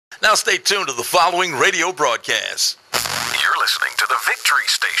Now stay tuned to the following radio broadcast. You're listening to the Victory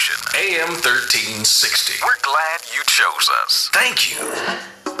Station, AM 1360. We're glad you chose us. Thank you.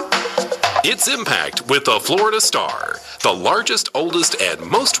 It's Impact with the Florida Star, the largest, oldest, and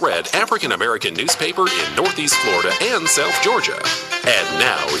most read African-American newspaper in Northeast Florida and South Georgia. And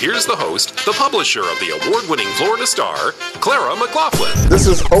now, here's the host, the publisher of the award-winning Florida Star, Clara McLaughlin. This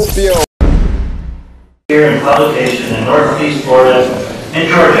is Opio. Here in publication in Northeast Florida and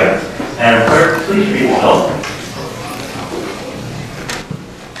Georgia. Madam Clerk, please read the bill.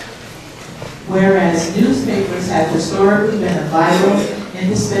 Whereas newspapers have historically been a vital,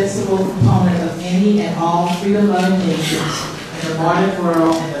 indispensable component of any and all freedom-loving nations in the modern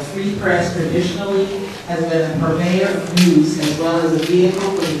world, and the free press traditionally has been a purveyor of news as well as a vehicle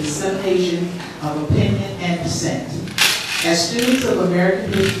for the dissemination of opinion and dissent. As students of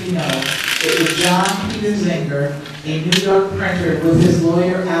American history know, it was John Peter Zenger, a New York printer with his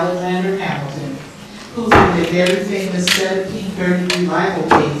lawyer Alexander Hamilton, who in the very famous 1730 revival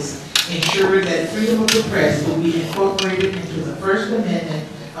case ensured that freedom of the press would be incorporated into the First Amendment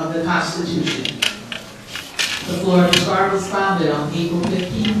of the Constitution. The Florida Star was founded on April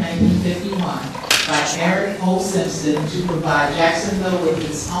 15, 1951 by Eric O. Simpson to provide Jacksonville with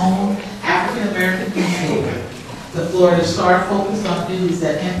its own African-American newspaper. The Florida Star focused on news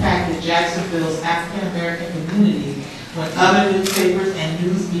that impacted Jacksonville's African-American community when other newspapers and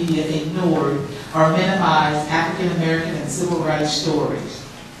news media ignored or minimized African-American and civil rights stories.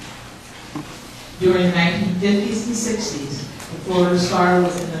 During the 1950s and 60s, the Florida Star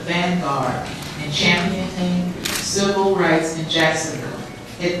was in the vanguard in championing civil rights in Jacksonville.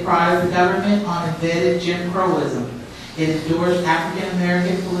 It prodded the government on embedded Jim Crowism. It endorsed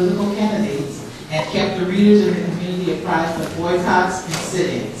African-American political candidates and kept the readers in the community apprised of boycotts and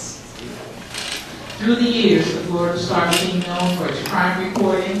sit-ins. Through the years, the Florida Star became known for its crime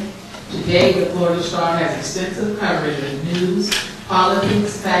reporting. Today, the Florida Star has extensive coverage of news,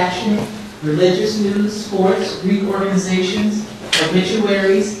 politics, fashion, religious news, sports, Greek organizations,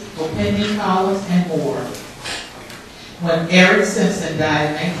 obituaries, opinion columns, and more. When Eric Simpson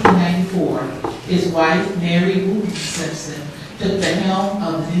died in 1994, his wife, Mary Wooten Simpson, took the helm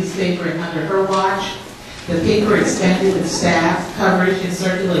of the newspaper, and under her watch, the paper expanded its staff, coverage, and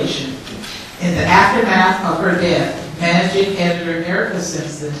circulation. In the aftermath of her death, managing editor Erica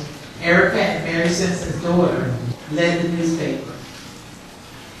Simpson, Erica and Mary Simpson's daughter, led the newspaper.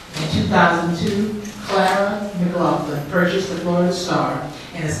 In 2002, Clara McLaughlin purchased the Florida Star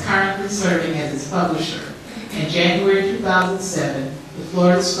and is currently serving as its publisher. In January 2007, the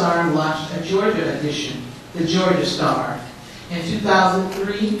Florida Star launched a Georgia edition, the Georgia Star. In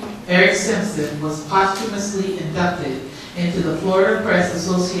 2003, Eric Simpson was posthumously inducted into the Florida Press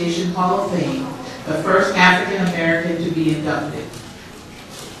Association Hall of Fame, the first African American to be inducted.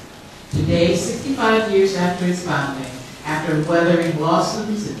 Today, 65 years after its founding, after weathering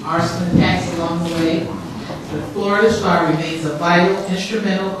lawsuits and arson attacks along the way, the Florida Star remains a vital,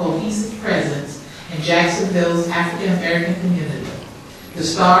 instrumental, cohesive presence in Jacksonville's African American community. The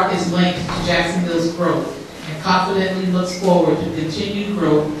Star is linked to Jacksonville's growth and confidently looks forward to continued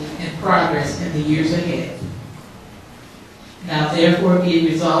growth and progress in the years ahead. Now therefore be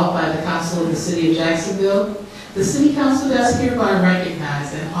it resolved by the Council of the City of Jacksonville, the City Council does hereby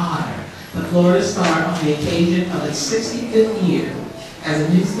recognize and honor the Florida Star on the occasion of its 65th year as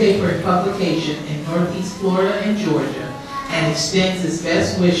a newspaper and publication in Northeast Florida and Georgia, and extends its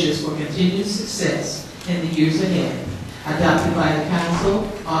best wishes for continued success in the years ahead. Adopted by the Council,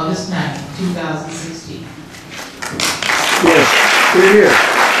 August 9, 2016. Yes, we're here.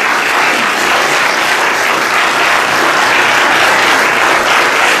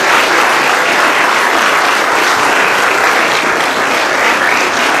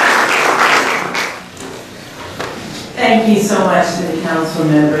 Thank you so much to the council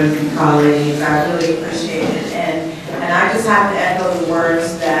members and colleagues. I really appreciate it. And I just have to echo the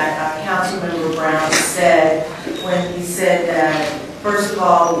words that Councilmember Brown said when he said that, first of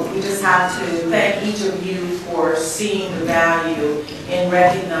all, we just have to thank each of you for seeing the value in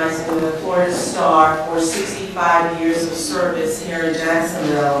recognizing the Florida Star for 65 years of service here in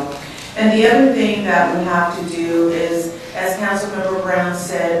Jacksonville. And the other thing that we have to do is, as Councilmember Brown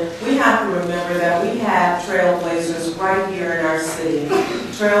said, we have to remember that we have trailblazers right here in our city.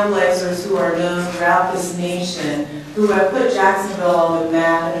 Trailblazers who are known throughout this nation, who have put Jacksonville on the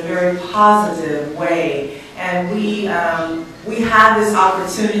map in a very positive way. And we have this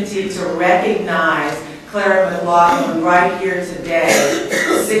opportunity to recognize Clara McLaughlin right here today,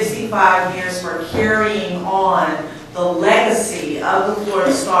 65 years for carrying on the legacy of the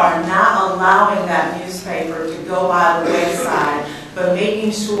Florida Star, not allowing that newspaper to go by the wayside, but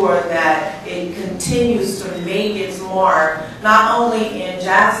making sure that it continues to make its mark, not only in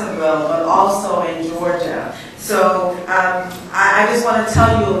Jacksonville, but also in Georgia. So I just want to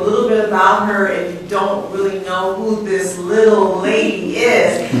tell you a little bit about her if you don't really know who this little lady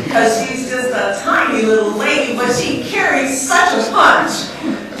is, because she's just a tiny little lady, but she carries such a punch.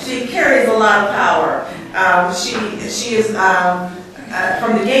 She carries a lot of power. She is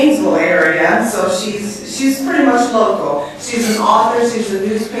from the Gainesville area, so she's pretty much local. She's an author, she's a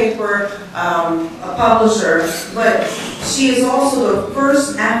newspaper, a publisher, but she is also the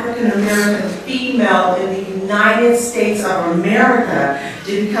first African-American female in the United States of America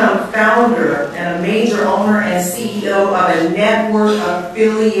to become founder and a major owner and CEO of a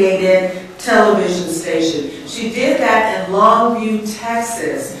network-affiliated television station. She did that in Longview,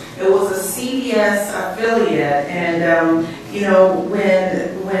 Texas. It was a CBS affiliate, and you know,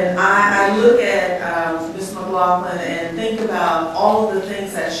 when I look at Ms. McLaughlin and think about all of the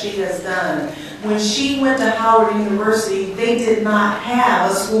things that she has done, when she went to Howard University, they did not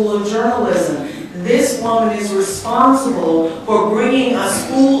have a school of journalism. This woman is responsible for bringing a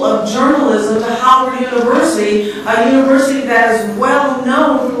school of journalism to Howard University, a university that is well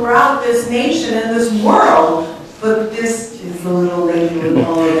known throughout this nation and this world. But this is the little lady with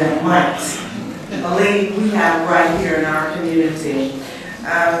all of that might. A lady we have right here in our community.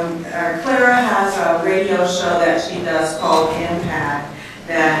 Clara has a radio show that she does called Impact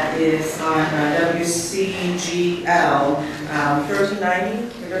that is on WCGL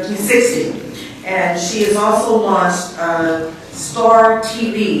 1390, 1360. And she has also launched Star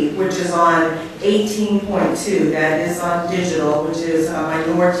TV, which is on 18.2, that is on digital, which is a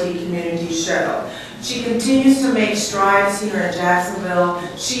minority community show. She continues to make strides here in Jacksonville.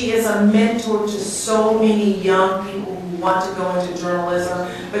 She is a mentor to so many young people who want to go into journalism.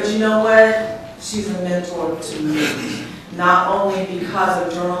 But you know what? She's a mentor to me. Not only because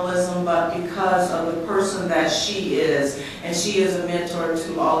of journalism, but because of the person that she is. And she is a mentor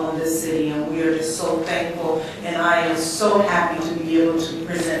to all of this city, and we are just so thankful. And I am so happy to be able to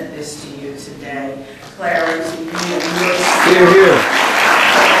present this to you today. Clara, to you. Here, here.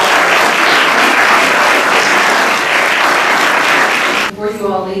 Before you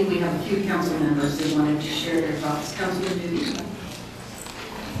all leave, we have a few council members who wanted to share their thoughts. Councilman Newby.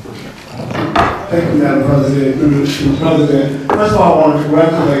 Thank you, Madam President. First of all, I want to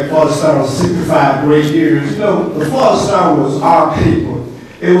congratulate Florida Star on 65 great years. You know, the Florida Star was our paper.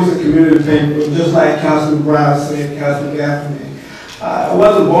 It was a community paper, just like Councilman Brown said, Councilman Gaffney. I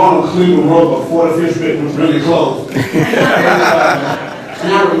wasn't born on Cleveland Road, but 45th Street was really close.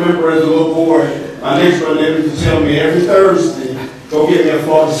 And I remember as a little boy, my next door neighbor used to tell me every Thursday, go get me a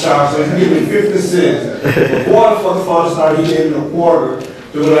Florida Star. So he gave me 50 cents. A quarter for the Florida Star, he gave me a quarter to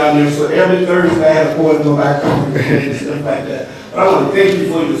go down there. So every Thursday I had a quarter to go back home and stuff like that. But I want to thank you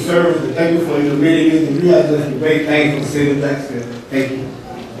for your service and thank you for your meetings. And you have done some great things for the city of Jacksonville. Thank you.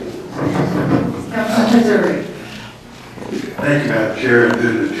 Councilman Missouri. Thank you, Madam Chair, and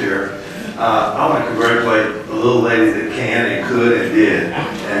through the chair. I want to congratulate the little lady that can and could and did.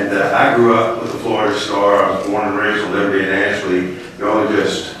 And I grew up with the Florida Star. I was born and raised in Liberty and Ashley. You're only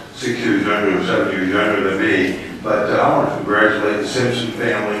just 6 years younger or 7 years younger than me. But I want to congratulate the Simpson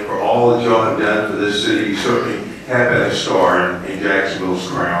family for all that y'all have done for this city. You certainly have been a star in Jacksonville's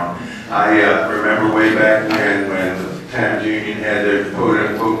crown. I remember way back when the Times Union had their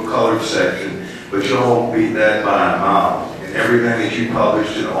quote-unquote colored section, but y'all won't beat that by a mile. Everything that you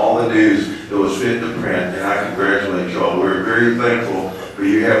published and all the news that was fit to print, and I congratulate y'all. We're very thankful for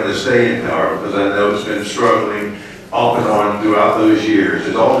you having the staying power, because I know it's been struggling off and on throughout those years,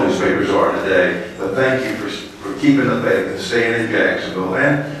 as all newspapers are today. But thank you for keeping the faith and staying in Jacksonville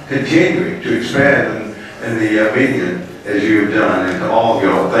and continuing to expand in the media as you have done. And to all of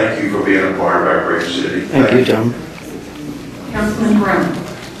y'all, thank you for being a part of our great city. Thank you, John. Councilman Brown.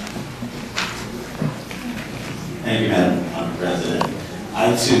 Thank you, Madam President.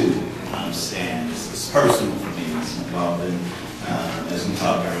 I too understand this is personal for me, Ms. McLaughlin, as we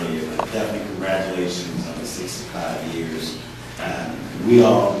talked earlier, but definitely congratulations on the 65 years. We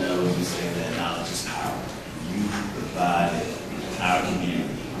all know you say that knowledge is power. You provided our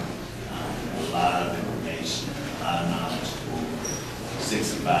community a lot of information, a lot of knowledge for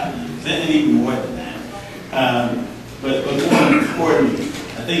 65 years, and even more than that. But more importantly,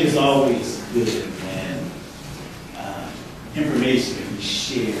 I think it's always good information can be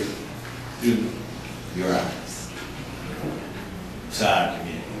shared through your eyes to our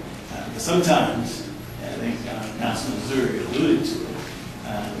community. But sometimes, I think Councilman Missouri alluded to it,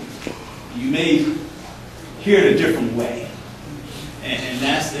 you may hear it a different way. And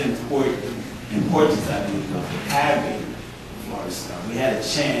that's the importance, I think, of having Florida Star. We had a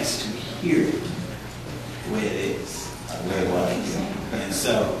chance to hear it the way it is, where it was. And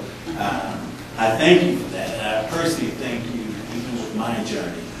so I thank you for that. And I personally thank you, even with my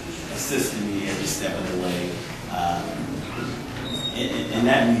journey, assisting me every step of the way. And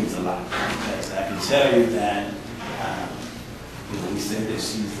that means a lot, because I can tell you that we say that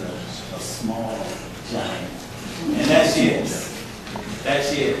she's a small giant, and that she is. That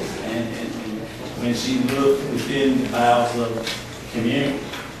she is. And when she looked within the bounds of the community,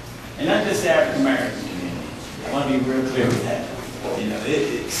 and not just the African American community, I want to be real clear with that. You know,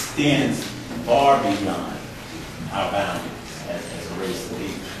 it extends far beyond our boundaries as a race of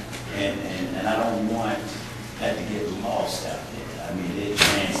people, and I don't want that to get lost out there. I mean, it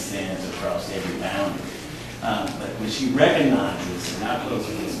transcends across every boundary. But when she recognizes, and I'll close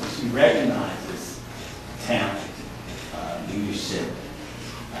with this, when she recognizes talent, leadership,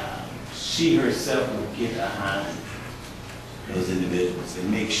 she herself will get behind those individuals and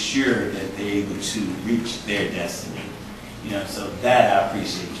make sure that they're able to reach their destiny. You know, so that I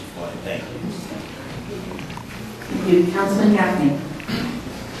appreciate you for it. Thank you. Thank you. Councilman Gaffney.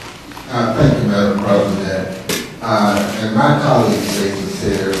 Thank you, Madam President. And my colleagues basically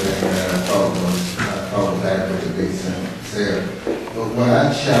said everything that I thought was adequate to be said. But what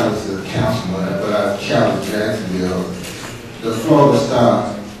I challenge the councilman, what I challenge Jacksonville, the Florida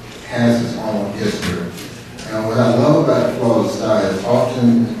Star has its own history. And what I love about the Florida Star is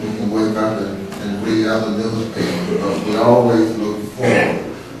often we can wake up and read other newspapers, but we always look forward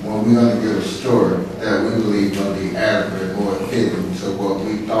when we're going to get a story that we believe will be adequate or fitting to what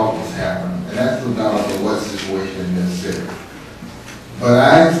we thought was happening. And that's regardless of what situation in this city. But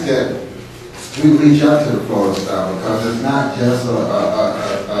I ask that we reach out to the Florida Star, because it's not just a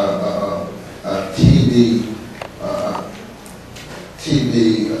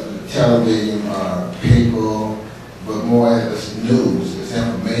television, paper, but more it's news, it's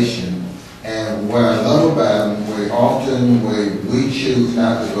information. And what I love about them, we choose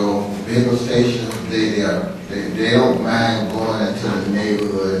not to go bigger stations, they don't mind going into the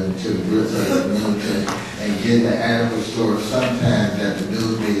neighborhood and to the roots of the community and getting the adequate story sometimes that the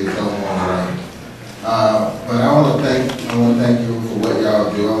news media don't want to write. But I want to thank you for what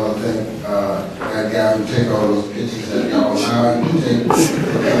y'all do. I want to thank that guy who take all those pictures that y'all allow him to take,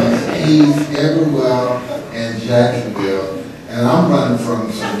 because he's everywhere in Jacksonville. And I'm running from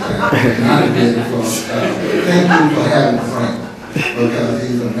him sometimes, and I'm getting from him. Thank you for having Frank, because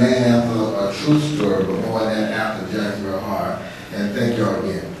he's a man after a true story, but more than that, after Jacksonville heart. And thank y'all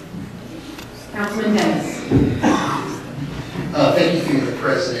again. Councilman Dennis. Thank you, Mr.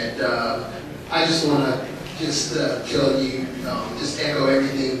 President. I just want to tell you, just echo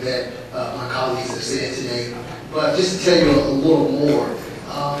everything that my colleagues have said today. But just to tell you a little more,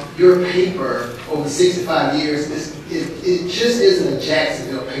 your paper over 65 years, it just isn't a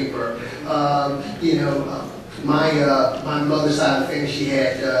Jacksonville paper. My mother's side of the family, she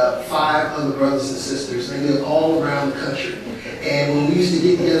had 5 other brothers and sisters. They lived all around the country. And when we used to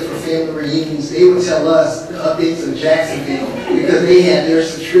get together for family reunions, they would tell us the updates of Jacksonville, because they had their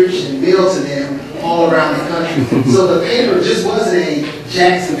subscription mailed to them all around the country. So the paper just wasn't a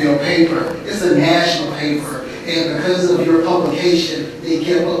Jacksonville paper. It's a national paper. And because of your publication, they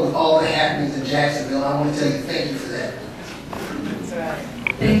kept up with all the happenings in Jacksonville. I want to tell you thank you for that.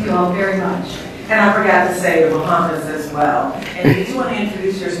 Thank you all very much. And I forgot to say the Bahamas as well. And did you want to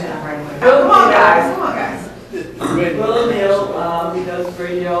introduce yourself right quick? Come on, guys. Come on, guys. Willow Hill, he does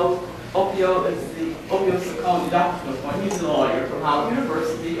radio. Opio is the Opio Saccone doctor. He's a lawyer from Howard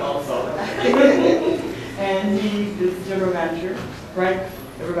University also. And he is general manager. Frank,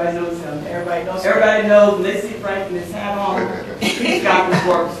 everybody knows him. Everybody knows when they see Frank with his hat on, he's got the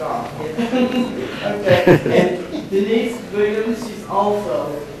Florida Star. Okay. And Denise Williams, she's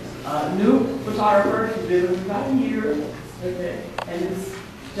also a new photographer. She's been with about a year. Okay. And this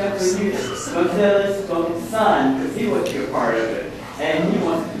gentleman here, Gonzalez, his son, because he wants to be a part of it. And he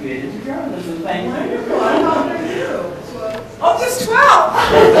wants to get into journalism. Thank you. How old are you? Oh, just 12.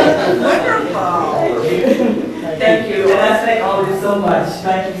 Wonderful. Thank you. Thank you. And I thank all of you so much.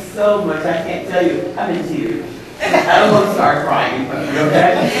 Thank you so much. I can't tell you. I'm in tears. I don't want to start crying.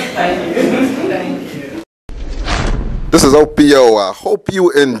 Okay? Thank you. Thank you. This is OPO. I hope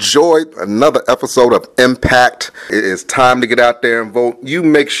you enjoyed another episode of Impact. It is time to get out there and vote. You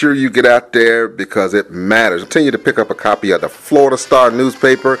make sure you get out there because it matters. Continue to pick up a copy of the Florida Star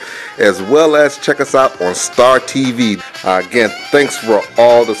newspaper, as well as check us out on Star TV. Again, thanks for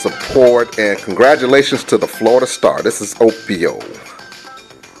all the support and congratulations to the Florida Star. This is OPO.